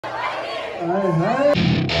Welcome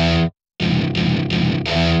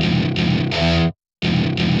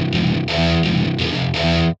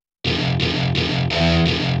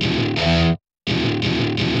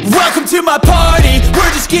to my party, we're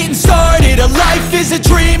just getting started. A life is a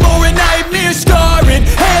dream or a nightmare scarring.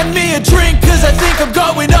 Hand me a drink cause I think I'm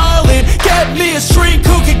going all in. Get me a shrink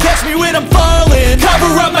who can catch me when I'm falling.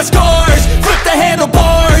 Cover up my scars, flip the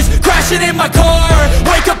handlebars. Crashing in my car,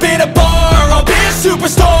 wake up in a bar. I'll be a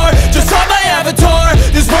superstar, just on my avatar.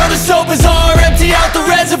 This world is so bizarre, empty out the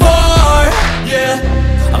reservoir. Yeah,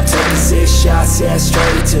 I'm taking 6 shots, yeah,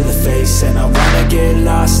 straight to the face. And I wanna get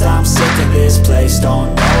lost, I'm sick of this place.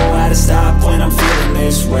 Don't know how to stop when I'm feeling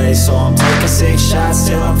this way. So I'm taking 6 shots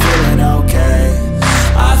till I'm feeling okay.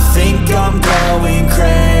 I think I'm going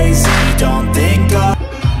crazy, don't think I'm...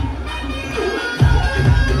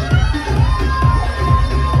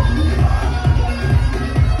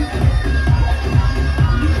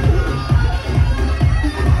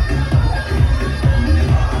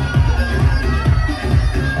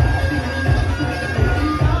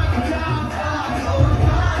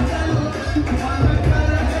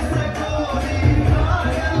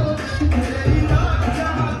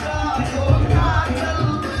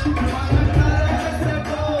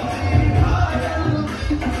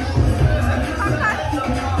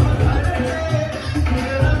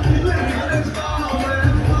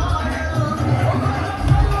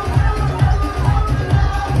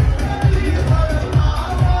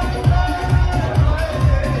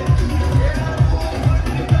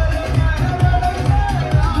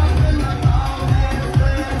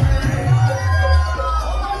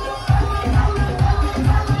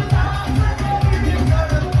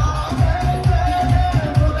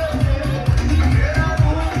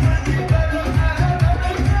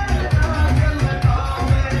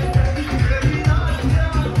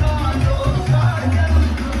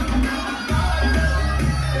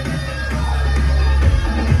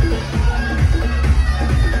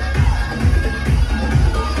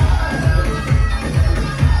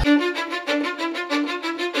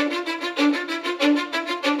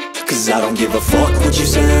 I don't give a fuck what you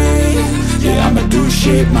say. Yeah, I'ma do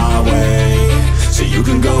shit my way. So you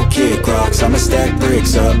can go kick rocks, I'ma stack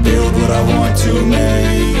bricks up, build what I want to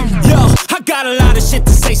make. Yo, I got a lot of shit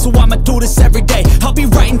to say, so I'ma do this every day. I'll be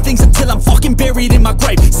writing things until I'm fucking buried in my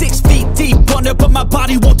grave. 6 feet deep under, but my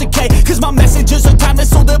body won't decay. Cause my messages are timeless,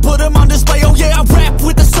 so they'll put them on display. Oh yeah, I rap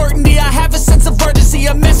with a certainty, I have a sense of urgency.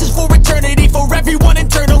 A message for eternity, for everyone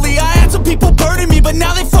internally. I had some people burning me, but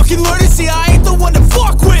now they fucking learn to see I ain't the one to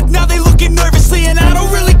fuck with. Now they looking nervously, and I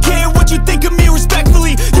don't really care what you think of me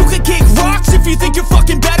respectfully. You can kick rocks if you think you're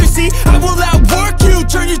fucking better, see. I will outwork you,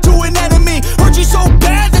 turn you to an enemy. Hurt you so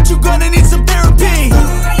bad that you're gonna need some therapy.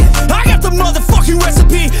 I got the motherfucking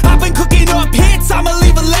recipe. I've been cooking up hits, I'ma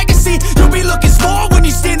leave a legacy. You'll be looking small when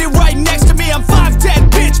you're standing right next to me. I'm 5'10",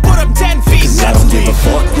 bitch, but I'm 10 feet. Cause I don't give a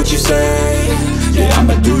fuck what you say. Yeah,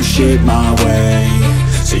 I'ma do shit my way.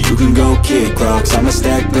 So you can go kick rocks, I'ma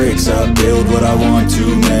stack bricks up, build what I want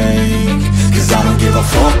to make. Cause I don't give a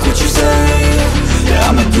fuck what you say. Yeah,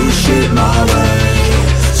 I'ma do shit my way.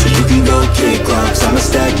 So you can go kick rocks, I'ma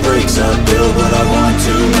stack bricks up, build what I want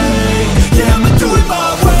to make. Yeah, I'ma do it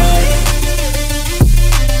my way.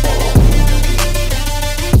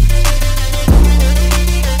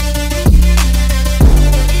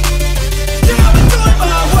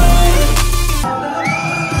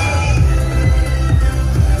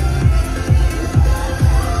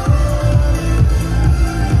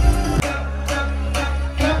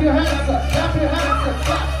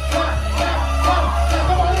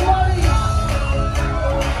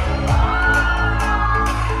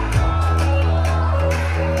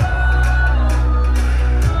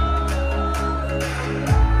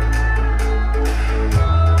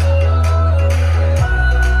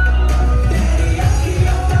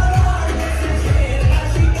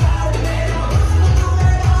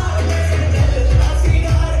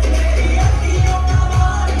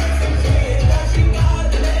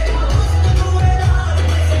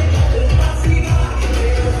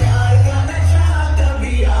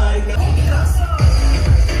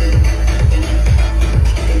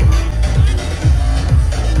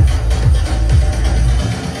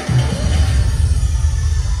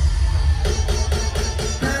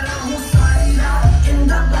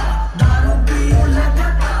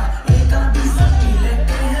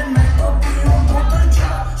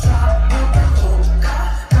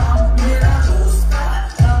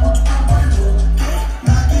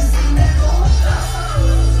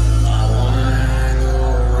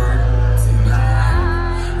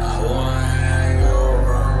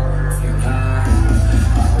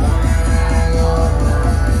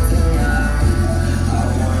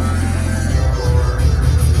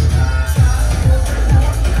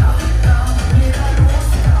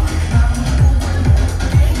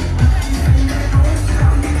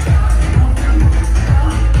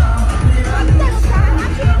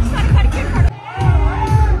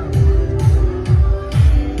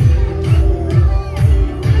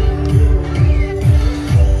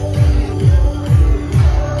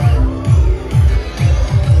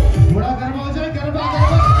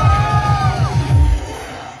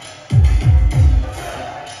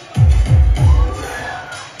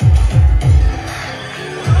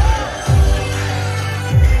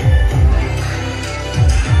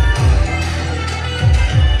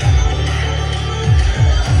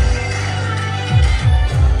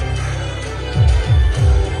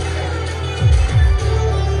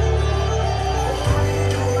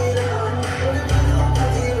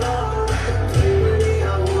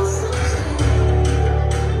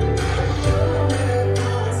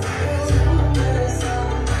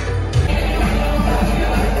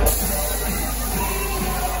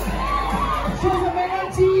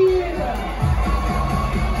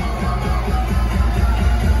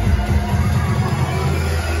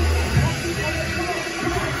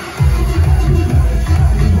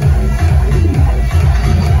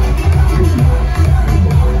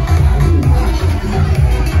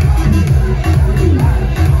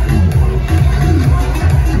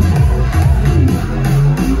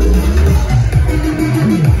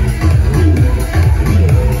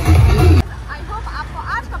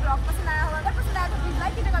 Blog पसंद आया होगा। अगर पसंद आया तो please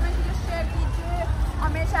like कीजिए, comment कीजिए, share कीजिए और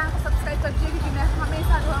मेरे चैनल को सब्सक्राइब कर दीजिए, क्योंकि मैं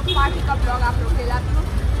हमेशा जो है पार्टी का ब्लॉग आप लोग ले जाती हूँ।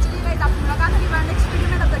 चलिए गाइस, आपसे मुलाकात होगी नेक्स्ट वीडियो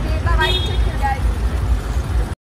में, तब तक के लिए bye bye, take care guys.